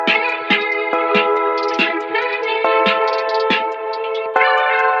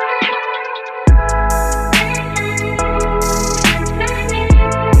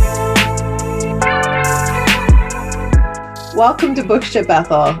Welcome to Bookship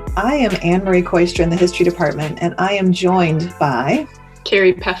Bethel. I am Anne Marie Koister in the History Department, and I am joined by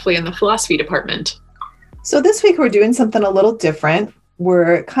Carrie Peffley in the Philosophy Department. So this week we're doing something a little different.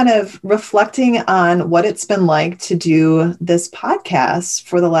 We're kind of reflecting on what it's been like to do this podcast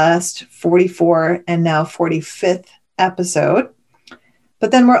for the last 44 and now 45th episode.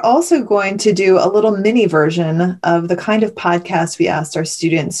 But then we're also going to do a little mini version of the kind of podcast we asked our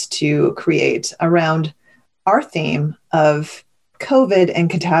students to create around our theme of COVID and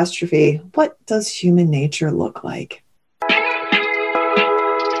catastrophe. What does human nature look like?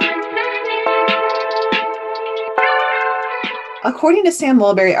 According to Sam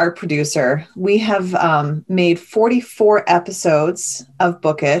Mulberry, our producer, we have made 44 episodes of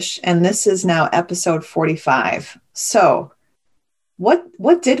Bookish, and this is now episode 45. So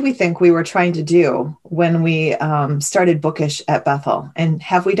what did we think we were trying to do when we started Bookish at Bethel? And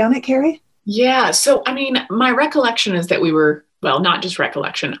have we done it, Carrie? Yeah. So, my recollection is that we were, well, not just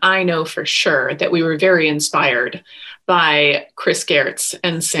recollection, I know for sure that we were very inspired by Chris Gertz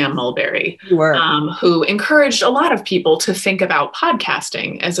and Sam Mulberry, who encouraged a lot of people to think about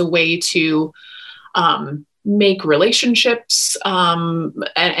podcasting as a way to make relationships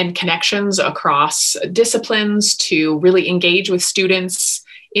and connections across disciplines, to really engage with students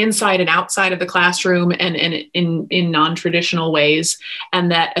inside and outside of the classroom and in non-traditional ways.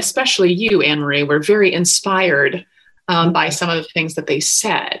 And that especially you, Anne Marie, were very inspired by some of the things that they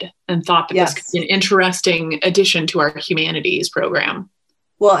said and thought that this could be an interesting addition to our humanities program.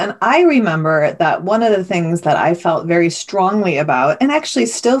 Well, and I remember that one of the things that I felt very strongly about, and actually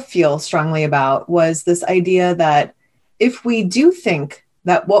still feel strongly about, was this idea that if we do think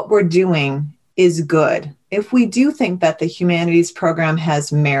that what we're doing is good, if we do think that the humanities program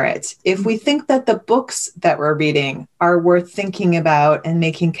has merit, if we think that the books that we're reading are worth thinking about and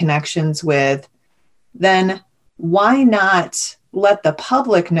making connections with, then why not let the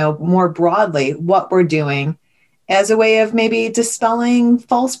public know more broadly what we're doing as a way of maybe dispelling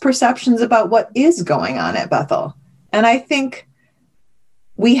false perceptions about what is going on at Bethel? And I think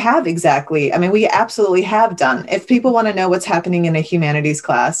we have we absolutely have done. If people want to know what's happening in a humanities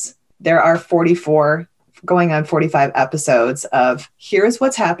class, there are 44 going on 45 episodes of here's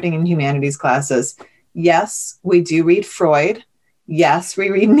what's happening in humanities classes. Yes, we do read Freud. Yes, we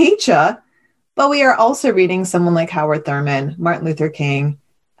read Nietzsche, but we are also reading someone like Howard Thurman, Martin Luther King,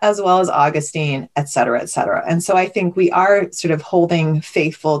 as well as Augustine, et cetera, et cetera. And so I think we are sort of holding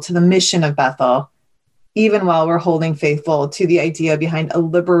faithful to the mission of Bethel, even while we're holding faithful to the idea behind a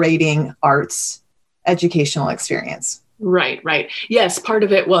liberating arts educational experience. Right. Yes, part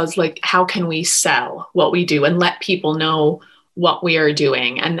of it was like, how can we sell what we do and let people know what we are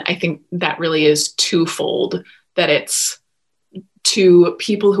doing? And I think that really is twofold, that it's to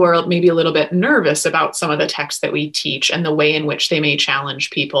people who are maybe a little bit nervous about some of the texts that we teach and the way in which they may challenge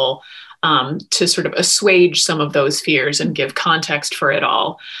people, to sort of assuage some of those fears and give context for it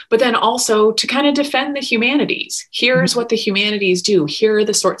all. But then also to kind of defend the humanities. Here's what the humanities do. Here are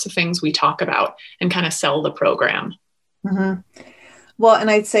the sorts of things we talk about, and kind of sell the program. Mm-hmm. Well,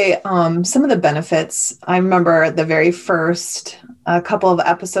 and I'd say some of the benefits, I remember the very first couple of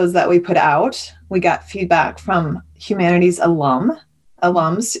episodes that we put out, we got feedback from humanities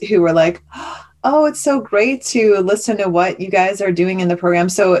alums who were like, oh, it's so great to listen to what you guys are doing in the program.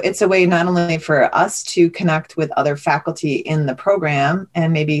 So it's a way not only for us to connect with other faculty in the program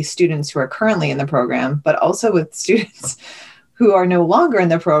and maybe students who are currently in the program, but also with students who are no longer in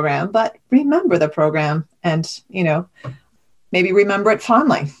the program, but remember the program and, maybe remember it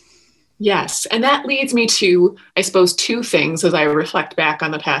fondly. Yes. And that leads me to, I suppose, two things as I reflect back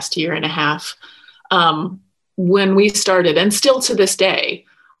on the past year and a half. When we started, and still to this day,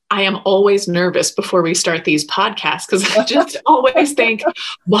 I am always nervous before we start these podcasts, because I just always think,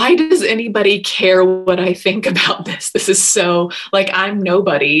 why does anybody care what I think about this? This is so like, I'm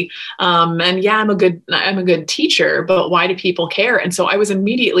nobody. And yeah, I'm a good teacher, but why do people care? And so I was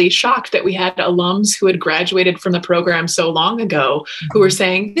immediately shocked that we had alums who had graduated from the program so long ago who were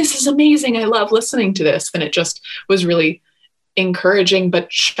saying, this is amazing. I love listening to this. And it just was really encouraging,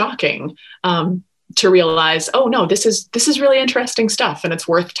 but shocking. To realize, oh no, this is really interesting stuff and it's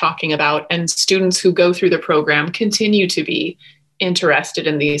worth talking about. And students who go through the program continue to be interested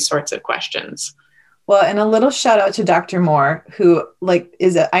in these sorts of questions. Well, and a little shout out to Dr. Moore, who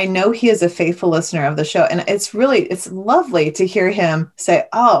I know he is a faithful listener of the show. And it's lovely to hear him say,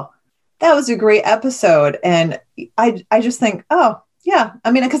 oh, that was a great episode. And I just think, oh yeah,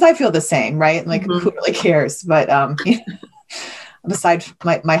 because I feel the same, right? Like who really cares? But beside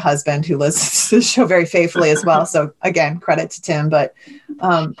my husband, who listens to the show very faithfully as well. So again, credit to Tim. But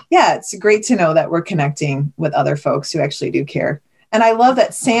yeah, it's great to know that we're connecting with other folks who actually do care. And I love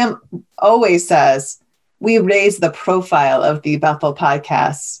that Sam always says, we raise the profile of the Bethel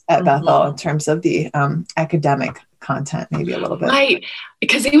podcasts at Bethel in terms of the academic content, maybe a little bit. Right.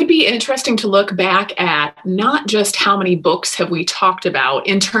 Because it would be interesting to look back at not just how many books have we talked about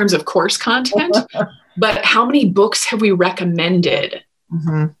in terms of course content, but how many books have we recommended?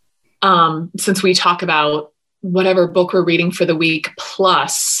 Since we talk about whatever book we're reading for the week,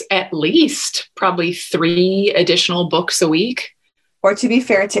 plus at least probably 3 additional books a week. Or to be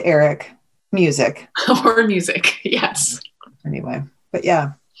fair to Eric, music. Or music, yes. Anyway, but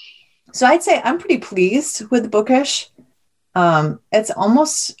yeah. So I'd say I'm pretty pleased with Bookish. It's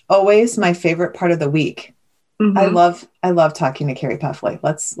almost always my favorite part of the week. I love talking to Carrie Puffley.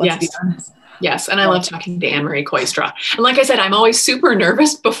 Let's be honest. Yes, and I love talking to Anne-Marie Koistra. And like I said, I'm always super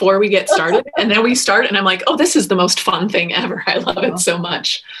nervous before we get started. And then we start and I'm like, oh, this is the most fun thing ever. I love it so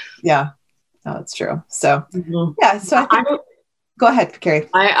much. Yeah, no, it's true. So yeah, so I think, go ahead, Carrie.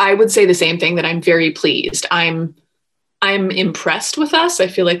 I would say the same thing, that I'm very pleased. I'm impressed with us. I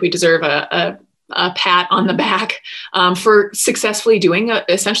feel like we deserve a pat on the back for successfully doing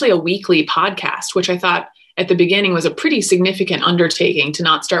essentially a weekly podcast, which I thought at the beginning was a pretty significant undertaking, to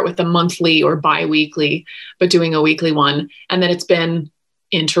not start with a monthly or bi-weekly, but doing a weekly one. And that it's been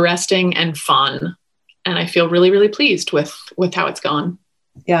interesting and fun. And I feel really, really pleased with how it's gone.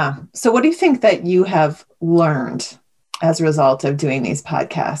 Yeah. So what do you think that you have learned as a result of doing these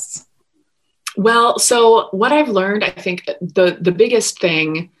podcasts? Well, so what I've learned, I think the biggest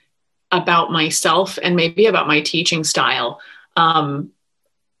thing about myself and maybe about my teaching style,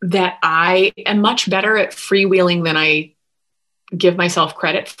 that I am much better at freewheeling than I give myself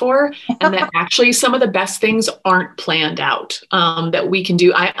credit for. And that actually some of the best things aren't planned out, that we can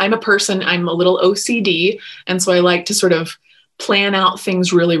do. I'm a little OCD. And so I like to sort of plan out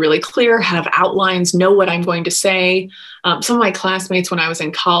things really, really clear, have outlines, know what I'm going to say. Some of my classmates when I was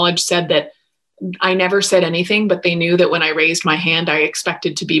in college said that I never said anything, but they knew that when I raised my hand, I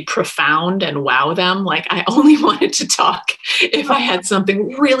expected to be profound and wow them. Like I only wanted to talk if I had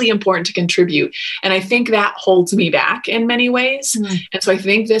something really important to contribute. And I think that holds me back in many ways. And so I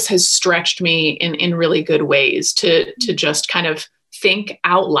think this has stretched me in really good ways to just kind of think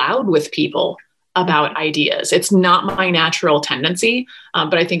out loud with people about ideas. It's not my natural tendency,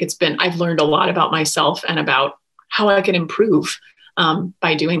 but I think I've learned a lot about myself and about how I can improve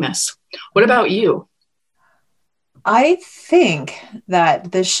by doing this. What about you? I think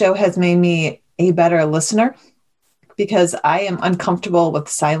that this show has made me a better listener because I am uncomfortable with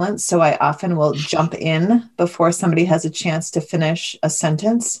silence. So I often will jump in before somebody has a chance to finish a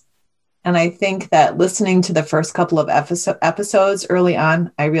sentence. And I think that listening to the first couple of episodes early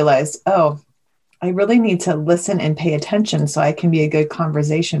on, I realized, I really need to listen and pay attention so I can be a good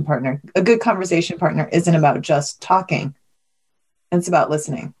conversation partner. A good conversation partner isn't about just talking. It's about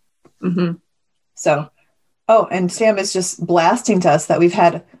listening. So, and Sam is just blasting to us that we've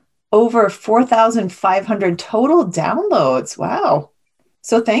had over 4,500 total downloads. Wow.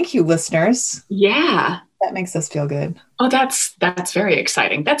 So thank you, listeners. Yeah. That makes us feel good. Oh, that's very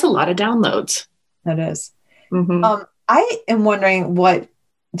exciting. That's a lot of downloads. That is. I am wondering,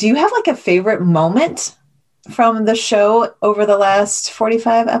 do you have like a favorite moment from the show over the last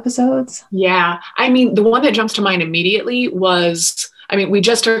 45 episodes? Yeah. I mean, the one that jumps to mind immediately was, we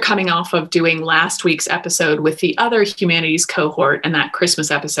just are coming off of doing last week's episode with the other humanities cohort and that Christmas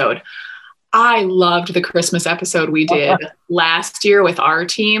episode. I loved the Christmas episode we did last year with our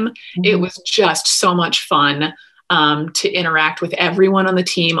team. It was just so much fun to interact with everyone on the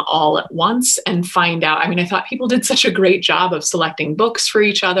team all at once and find out. I thought people did such a great job of selecting books for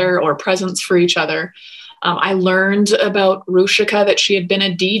each other or presents for each other. I learned about Rushika, that she had been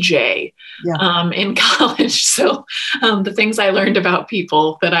a DJ in college. So the things I learned about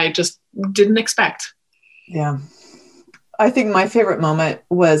people that I just didn't expect. Yeah. I think my favorite moment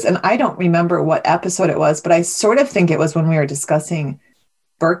was, and I don't remember what episode it was, but I sort of think it was when we were discussing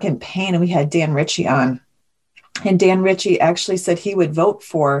Burke and Payne and we had Dan Ritchie on. And Dan Ritchie actually said he would vote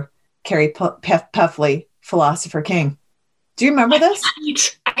for Carrie Puffley, Philosopher King. Do you remember this?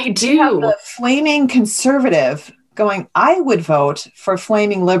 I do. The flaming conservative going, I would vote for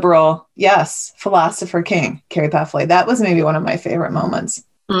flaming liberal. Yes, Philosopher King, Carrie Puffley. That was maybe one of my favorite moments.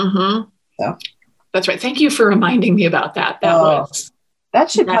 So that's right. Thank you for reminding me about that. That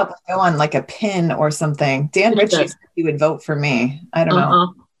should probably go on like a pin or something. Dan Ritchie said he would vote for me. I don't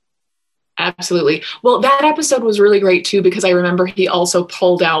know. Absolutely. Well, that episode was really great too, because I remember he also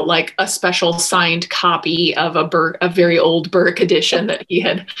pulled out like a special signed copy of a very old Burke edition that he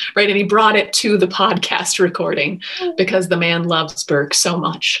had, right? And he brought it to the podcast recording because the man loves Burke so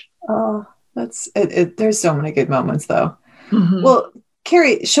much. Oh, that's it. There's so many good moments though. Mm-hmm. Well,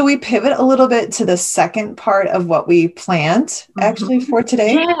 Carrie, shall we pivot a little bit to the second part of what we planned actually for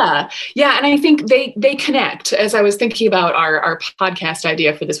today? Yeah. And I think they connect. As I was thinking about our podcast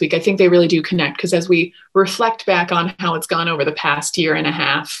idea for this week, I think they really do connect, because as we reflect back on how it's gone over the past year and a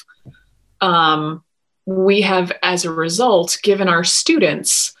half, we have, as a result, given our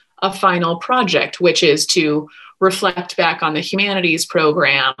students a final project, which is to reflect back on the humanities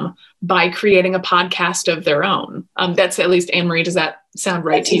program by creating a podcast of their own. That's, at least, Anne Marie, does that sound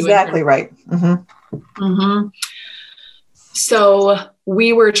right to you? Exactly right. Mm-hmm. Mm-hmm. So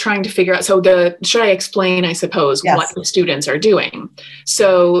we were trying to figure out, should I explain, I suppose, Yes. what the students are doing?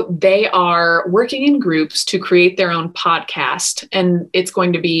 So they are working in groups to create their own podcast, and it's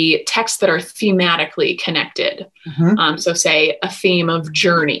going to be texts that are thematically connected. Mm-hmm. So say a theme of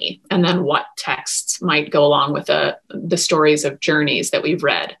journey, and then what texts might go along with the stories of journeys that we've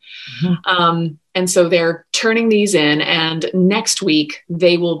read. Mm-hmm. And so they're turning these in, and next week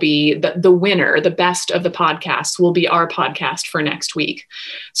they will be the winner, the best of the podcasts will be our podcast for next week.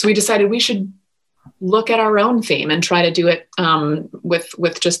 So we decided we should look at our own theme and try to do it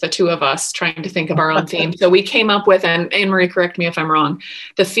with just the two of us trying to think of our own theme. So we came up with, and Anne Marie, correct me if I'm wrong,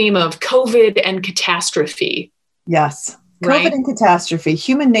 the theme of COVID and catastrophe. Yes. COVID Right? and catastrophe,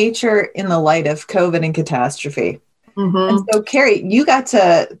 human nature in the light of COVID and catastrophe. Mm-hmm. And so, Carrie, you got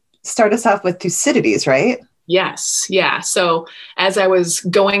to start us off with Thucydides, right? Yes. Yeah. So as I was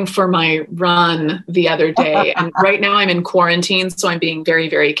going for my run the other day, and right now I'm in quarantine, so I'm being very,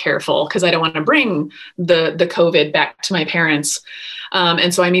 very careful because I don't want to bring the COVID back to my parents.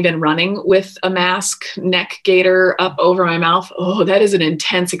 And so I'm even running with a mask, neck gaiter up over my mouth. Oh, that is an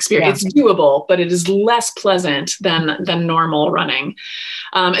intense experience. Yeah. It's doable, but it is less pleasant than normal running.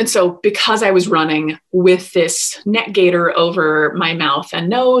 And so because I was running with this neck gaiter over my mouth and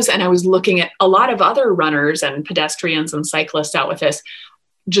nose, and I was looking at a lot of other runners and pedestrians and cyclists out with this,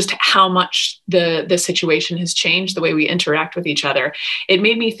 just how much the situation has changed the way we interact with each other, it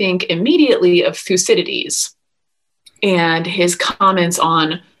made me think immediately of Thucydides and his comments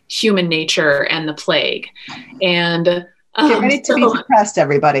on human nature and the plague. And get ready to be depressed,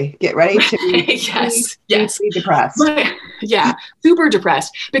 everybody. Get ready to be yes, be depressed. Yeah, super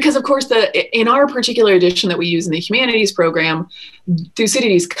depressed. Because of course, in our particular edition that we use in the humanities program,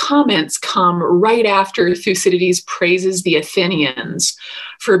 Thucydides' comments come right after Thucydides praises the Athenians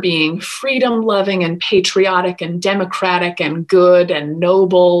for being freedom-loving and patriotic and democratic and good and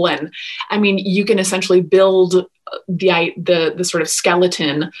noble. And I mean, you can essentially build the sort of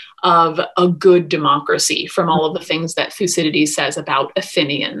skeleton of a good democracy from all of the things that Thucydides says about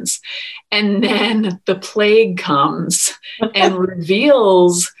Athenians. And then the plague comes and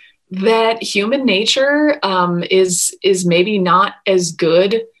reveals that human nature is maybe not as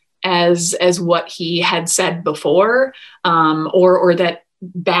good as what he had said before, or that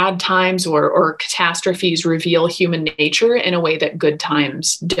bad times or catastrophes reveal human nature in a way that good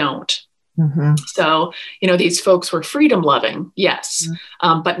times don't. Mm-hmm. So, these folks were freedom loving, yes,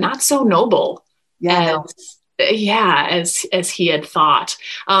 but not so noble as he had thought.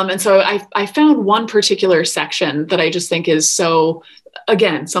 And so I found one particular section that I just think is so,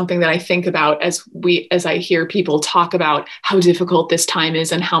 again, something that I think about as I hear people talk about how difficult this time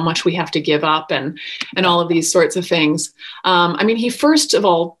is and how much we have to give up and all of these sorts of things. I mean, he first of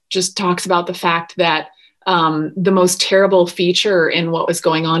all just talks about the fact that the most terrible feature in what was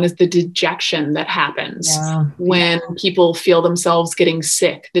going on is the dejection that happens when people feel themselves getting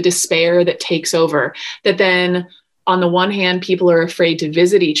sick, the despair that takes over, that then on the one hand, people are afraid to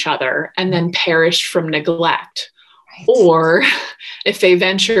visit each other and then perish from neglect. Right. Or if they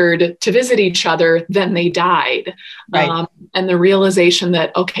ventured to visit each other, then they died. Right. And the realization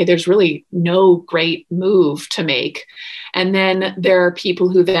that, okay, there's really no great move to make. And then there are people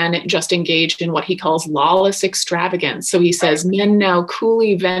who then just engaged in what he calls lawless extravagance. So he says, men now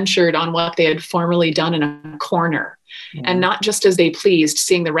coolly ventured on what they had formerly done in a corner. And not just as they pleased,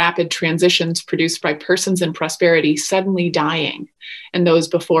 seeing the rapid transitions produced by persons in prosperity suddenly dying, and those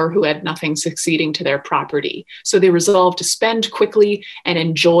before who had nothing succeeding to their property. So they resolved to spend quickly and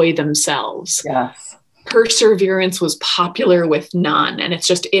enjoy themselves. Yes. Perseverance was popular with none. And it's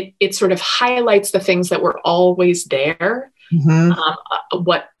just, it sort of highlights the things that were always there,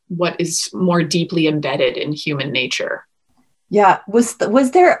 what is more deeply embedded in human nature. Yeah. Was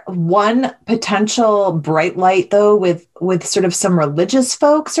there one potential bright light though with sort of some religious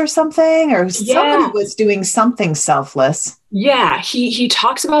folks or something, or somebody Yeah. was doing something selfless? Yeah, he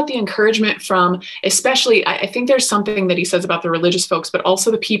talks about the encouragement from, especially, I think there's something that he says about the religious folks, but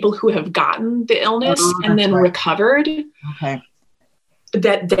also the people who have gotten the illness Oh, and that's then right. recovered, Okay.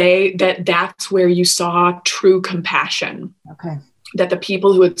 that's where you saw true compassion. Okay. That the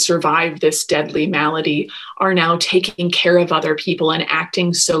people who had survived this deadly malady are now taking care of other people and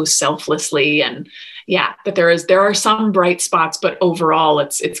acting so selflessly. And yeah, that there are some bright spots, but overall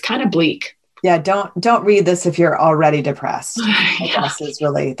it's kind of bleak. Yeah, don't read this if you're already depressed. I Yeah. guess is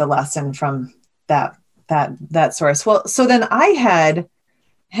really the lesson from that source. Well, so then I had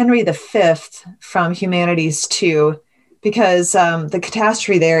Henry V from Humanities 2 because the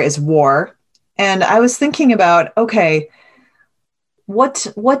catastrophe there is war. And I was thinking about, okay,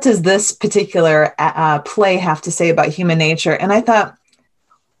 what does this particular play have to say about human nature? And I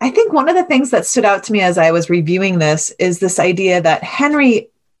think one of the things that stood out to me as I was reviewing this is this idea that Henry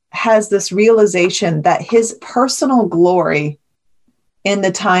has this realization that his personal glory in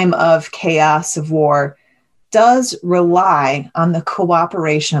the time of chaos of war does rely on the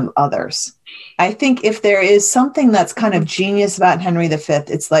cooperation of others. I think if there is something that's kind of genius about Henry V,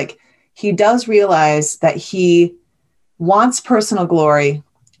 it's like he does realize that he wants personal glory,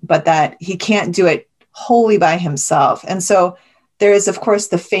 but that he can't do it wholly by himself. And so there is, of course,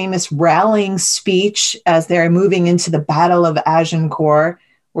 the famous rallying speech as they're moving into the Battle of Agincourt,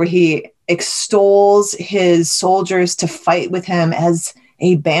 where he extols his soldiers to fight with him as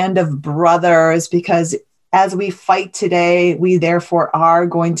a band of brothers, because as we fight today, we therefore are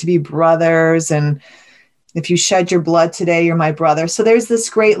going to be brothers. And if you shed your blood today, you're my brother. So there's this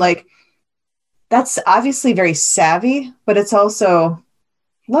great, like, that's obviously very savvy, but it's also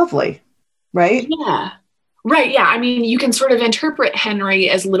lovely, right? Yeah. Right. Yeah. I mean, you can sort of interpret Henry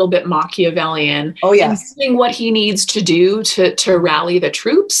as a little bit Machiavellian Oh, and yes. doing what he needs to do to rally the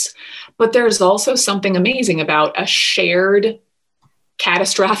troops. But there's also something amazing about a shared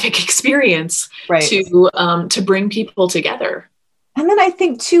catastrophic experience Right. to bring people together. And then I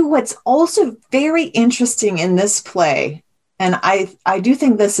think, too, what's also very interesting in this play, and I do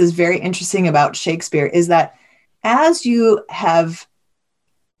think this is very interesting about Shakespeare, is that as you have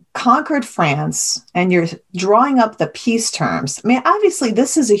conquered France and you're drawing up the peace terms, I mean, obviously,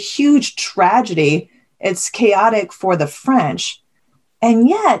 this is a huge tragedy. It's chaotic for the French. And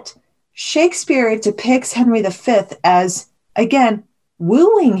yet, Shakespeare depicts Henry V as, again,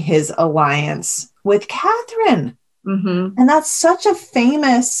 wooing his alliance with Catherine. Mm-hmm. And that's such a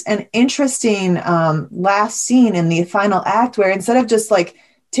famous and interesting last scene in the final act, where instead of just like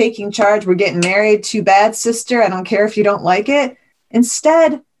taking charge, we're getting married, too bad, sister, I don't care if you don't like it.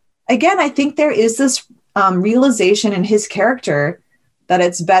 Instead, again, I think there is this realization in his character that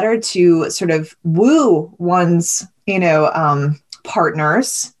it's better to sort of woo one's,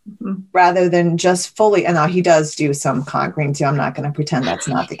 partners rather than just fully. And now he does do some conquering too. I'm not going to pretend that's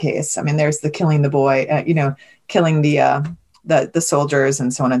not the case. I mean, there's the killing the boy, killing the soldiers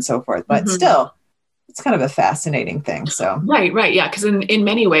and so on and so forth. But still, it's kind of a fascinating thing. So right, yeah, because in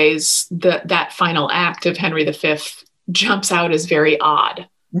many ways, that final act of Henry V jumps out as very odd.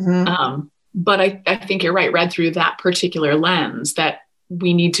 But I think you're right. Read through that particular lens, that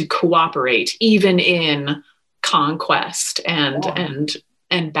we need to cooperate even in conquest and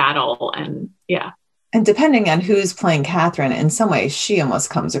battle, and yeah. And depending on who's playing Catherine, in some ways, she almost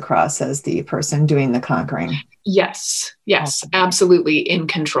comes across as the person doing the conquering. Yes, absolutely in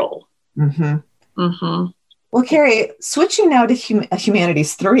control. Well, Carrie, switching now to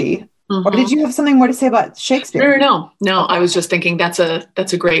Humanities 3, or did you have something more to say about Shakespeare? No. I was just thinking that's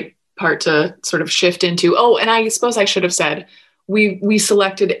a great part to sort of shift into. Oh, and I suppose I should have said we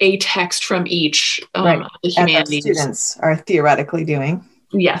selected a text from each right. the humanities. As students are theoretically doing.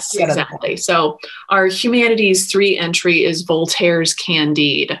 Yes, exactly. So our Humanities 3 entry is Voltaire's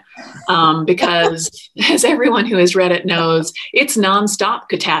Candide, because as everyone who has read it knows, it's nonstop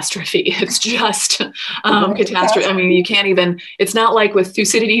catastrophe. It's just catastrophe. I mean, you can't even, it's not like with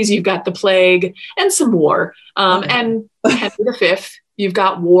Thucydides, you've got the plague and some war. And Henry V, you've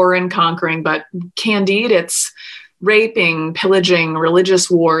got war and conquering, but Candide, it's raping, pillaging, religious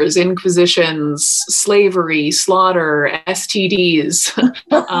wars, inquisitions, slavery, slaughter, STDs,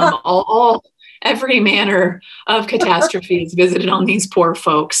 all every manner of catastrophe is visited on these poor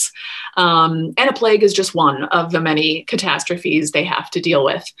folks. And a plague is just one of the many catastrophes they have to deal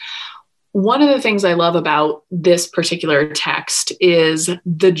with. One of the things I love about this particular text is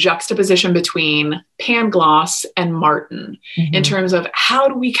the juxtaposition between Pangloss and Martin in terms of how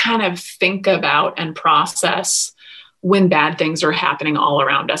do we kind of think about and process when bad things are happening all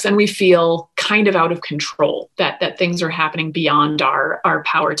around us and we feel kind of out of control, that things are happening beyond our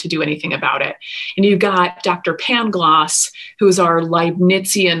power to do anything about it. And you've got Dr. Pangloss, who's our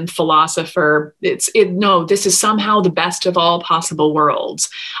Leibnizian philosopher. No, this is somehow the best of all possible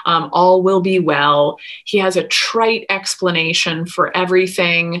worlds. All will be well. He has a trite explanation for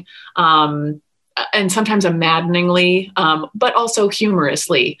everything, and sometimes a maddeningly, but also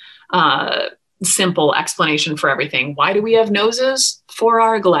humorously, simple explanation for everything. Why do we have noses? For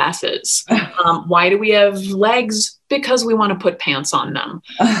our glasses. Why do we have legs? Because we want to put pants on them.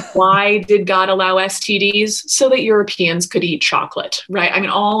 Why did God allow STDs? So that Europeans could eat chocolate, right? I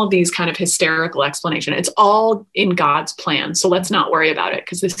mean, all of these kind of hysterical explanation. It's all in God's plan. So let's not worry about it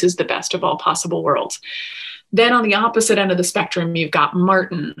because this is the best of all possible worlds. Then on the opposite end of the spectrum, you've got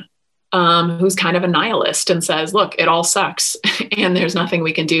Martin, who's kind of a nihilist and says, look, it all sucks and there's nothing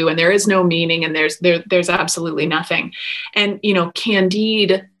we can do and there is no meaning and there's absolutely nothing. And,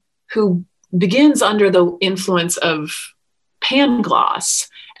 Candide, who begins under the influence of Pangloss,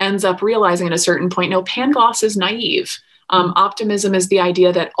 ends up realizing at a certain point, no, Pangloss is naive. Optimism is the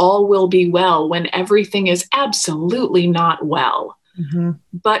idea that all will be well when everything is absolutely not well. Mm-hmm.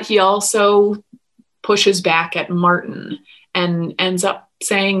 But he also pushes back at Martin and ends up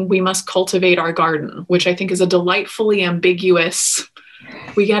saying we must cultivate our garden, which I think is a delightfully ambiguous,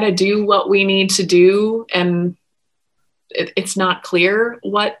 we got to do what we need to do. And it's not clear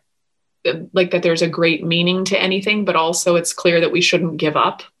that there's a great meaning to anything, but also it's clear that we shouldn't give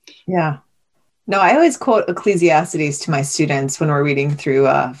up. Yeah. No, I always quote Ecclesiastes to my students when we're reading through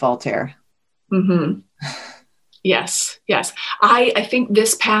Voltaire. Mm-hmm. Yes. I think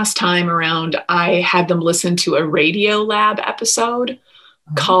this past time around, I had them listen to a Radio-Lab episode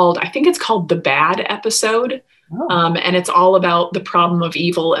called The Bad Episode. Oh. And it's all about the problem of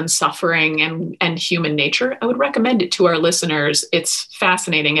evil and suffering and human nature. I would recommend it to our listeners. It's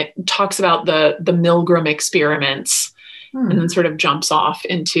fascinating. It talks about the Milgram experiments and then sort of jumps off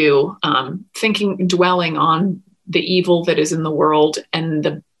into dwelling on the evil that is in the world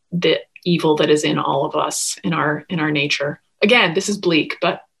and the evil that is in all of us in our nature. Again, this is bleak,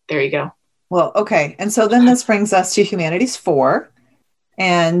 but there you go. Well, okay. And so then this brings us to Humanities 4.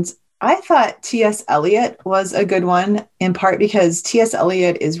 And I thought T.S. Eliot was a good one, in part because T.S.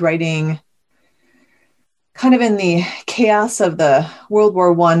 Eliot is writing kind of in the chaos of the World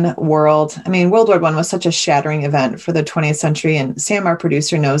War I world. I mean, World War I was such a shattering event for the 20th century. And Sam, our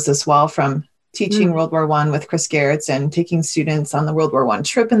producer, knows this well from teaching World War I with Chris Gerritz and taking students on the World War I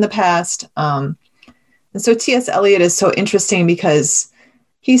trip in the past. And so T.S. Eliot is so interesting because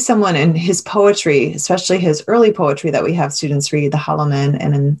he's someone in his poetry, especially his early poetry that we have students read, The Hollow Men,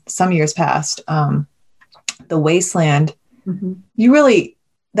 and in some years past, The Wasteland. Mm-hmm. You really,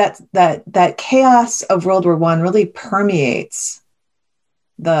 that chaos of World War I really permeates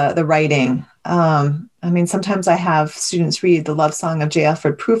the writing. I mean, sometimes I have students read the love song of J.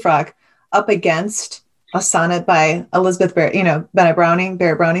 Alfred Prufrock up against a sonnet by Elizabeth Barrett Browning.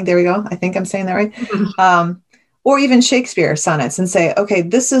 There we go. I think I'm saying that right. Mm-hmm. Or even Shakespeare sonnets and say, okay,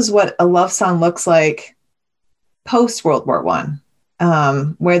 this is what a love song looks like post World War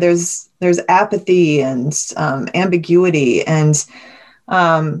I, where there's apathy and ambiguity. And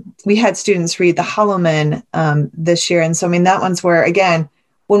we had students read The Hollow Men this year. And so, I mean, that one's where, again,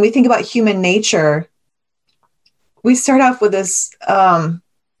 when we think about human nature, we start off with this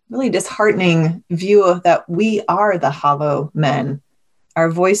really disheartening view of that we are the hollow men. Our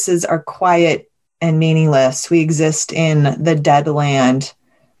voices are quiet and meaningless. We exist in the dead land.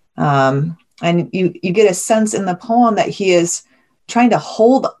 And you get a sense in the poem that he is trying to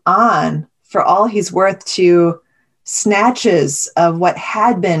hold on for all he's worth to snatches of what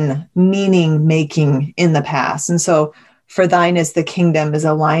had been meaning making in the past. And so for thine is the kingdom is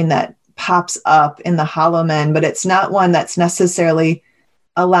a line that pops up in The Hollow Men, but it's not one that's necessarily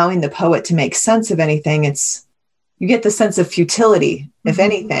allowing the poet to make sense of anything. You get the sense of futility, if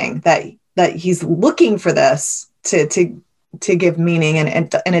anything, that he's looking for this to give meaning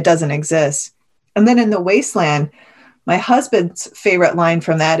and it doesn't exist. And then in The Wasteland, my husband's favorite line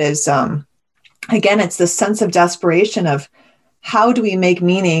from that is, again, it's the sense of desperation of how do we make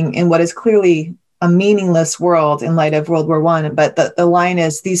meaning in what is clearly a meaningless world in light of World War I. But the line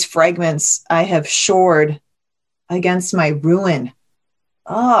is, these fragments I have shored against my ruin.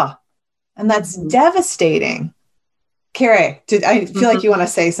 And that's devastating. Carrie, I feel like you want to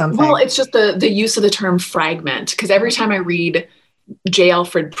say something. Well, it's just the use of the term fragment, because every time I read J.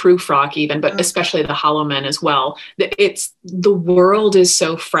 Alfred Prufrock even, but especially The Hollow Men as well, the world is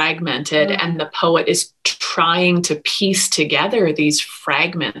so fragmented and the poet is trying to piece together these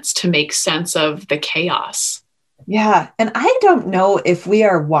fragments to make sense of the chaos. Yeah. And I don't know if we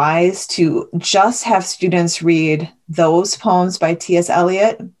are wise to just have students read those poems by T.S.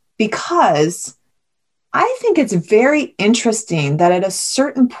 Eliot, because I think it's very interesting that at a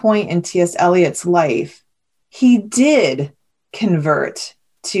certain point in T.S. Eliot's life, he did convert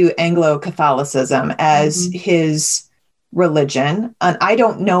to Anglo-Catholicism as his religion. And I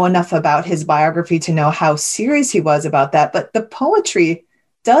don't know enough about his biography to know how serious he was about that, but the poetry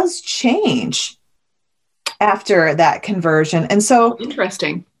does change after that conversion. And so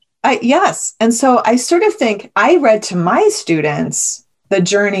Interesting. yes. And so I sort of think I read to my students The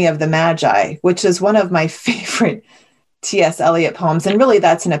Journey of the Magi, which is one of my favorite T.S. Eliot poems. And really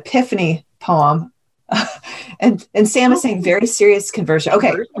that's an epiphany poem. and Sam is saying very serious conversion.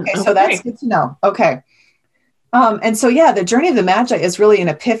 Okay. So that's good to know. Okay. And so, yeah, The Journey of the Magi is really an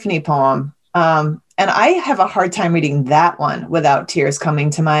epiphany poem. And I have a hard time reading that one without tears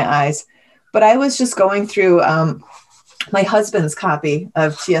coming to my eyes. But I was just going through my husband's copy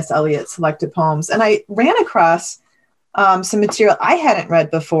of T.S. Eliot's selected poems, and I ran across some material I hadn't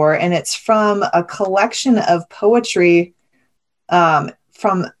read before, and it's from a collection of poetry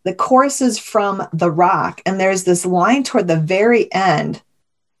from the choruses from The Rock. And there's this line toward the very end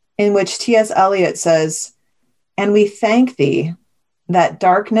in which T.S. Eliot says, "And we thank thee that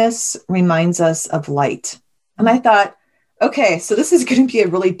darkness reminds us of light." And I thought, okay, so this is going to be a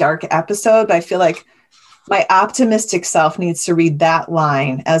really dark episode, but I feel like my optimistic self needs to read that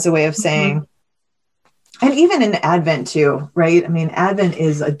line as a way of saying, and even in Advent too, right? I mean, Advent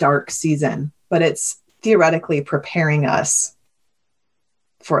is a dark season, but it's theoretically preparing us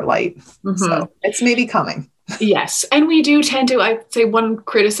for light. So it's maybe coming. Yes. And we do tend to, I'd say one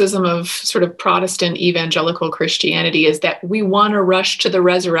criticism of sort of Protestant evangelical Christianity is that we want to rush to the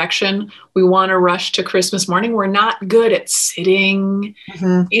resurrection. We want to rush to Christmas morning. We're not good at sitting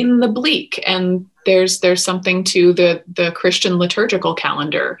in the bleak. And there's something to the Christian liturgical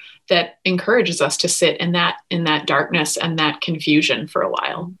calendar that encourages us to sit in that darkness and that confusion for a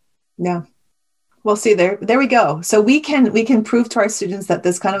while. Yeah. Well, see, there we go. So we can prove to our students that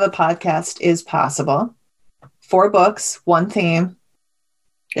this kind of a podcast is possible. 4 books, 1 theme.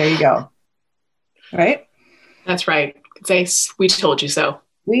 There you go. Right? That's right. Say, we told you so.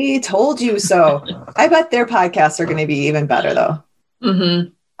 We told you so. I bet their podcasts are going to be even better, though.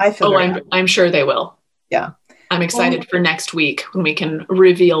 I feel. I'm sure they will. Yeah. I'm excited for next week when we can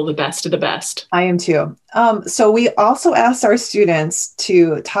reveal the best of the best. I am too. So we also asked our students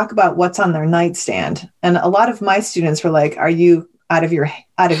to talk about what's on their nightstand, and a lot of my students were like, "Are you out of your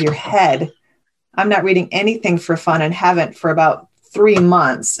head? I'm not reading anything for fun and haven't for about 3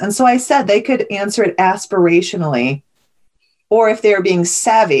 months." And so I said they could answer it aspirationally, or if they're being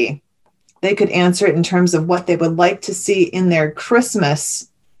savvy, they could answer it in terms of what they would like to see in their Christmas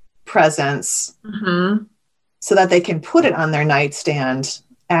presents so that they can put it on their nightstand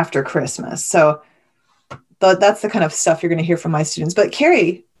after Christmas. So that's the kind of stuff you're going to hear from my students. But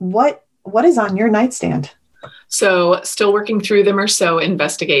Carrie, what is on your nightstand? So still working through them or so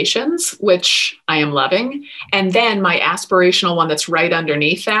investigations, which I am loving. And then my aspirational one that's right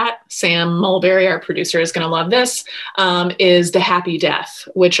underneath that, Sam Mulberry, our producer, is going to love this, is The Happy Death,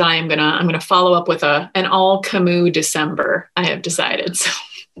 which I'm going to follow up with an all Camus December, I have decided. So,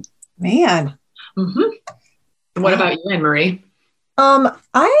 man. What about you, Anne-Marie?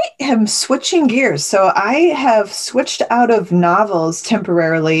 I am switching gears. So I have switched out of novels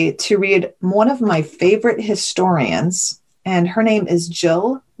temporarily to read one of my favorite historians, and her name is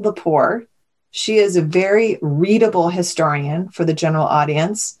Jill Lepore. She is a very readable historian for the general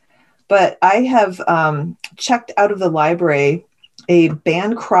audience, but I have checked out of the library a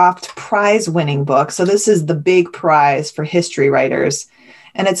Bancroft Prize-winning book. So this is the big prize for history writers,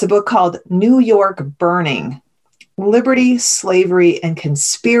 and it's a book called New York Burning: Liberty, Slavery, and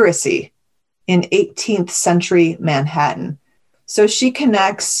Conspiracy in 18th Century Manhattan. So she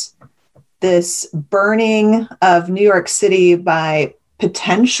connects this burning of New York City by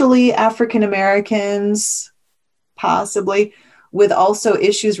potentially African Americans, possibly, with also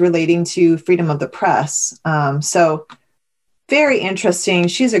issues relating to freedom of the press. So very interesting.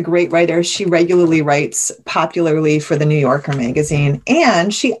 She's a great writer. She regularly writes popularly for the New Yorker magazine.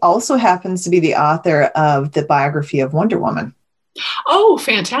 And she also happens to be the author of the biography of Wonder Woman. Oh,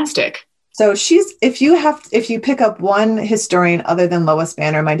 fantastic. So if you pick up one historian other than Lois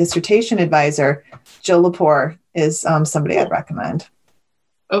Banner, my dissertation advisor, Jill Lepore, is somebody I'd recommend.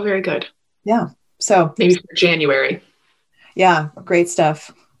 Oh, very good. Yeah. So maybe for January. Yeah. Great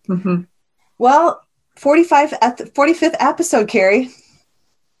stuff. Well, 45th episode, Carrie.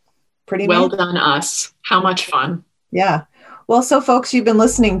 Pretty well done us. How much fun. Yeah. Well, so folks, you've been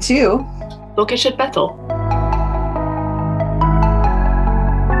listening to Bookish at Bethel.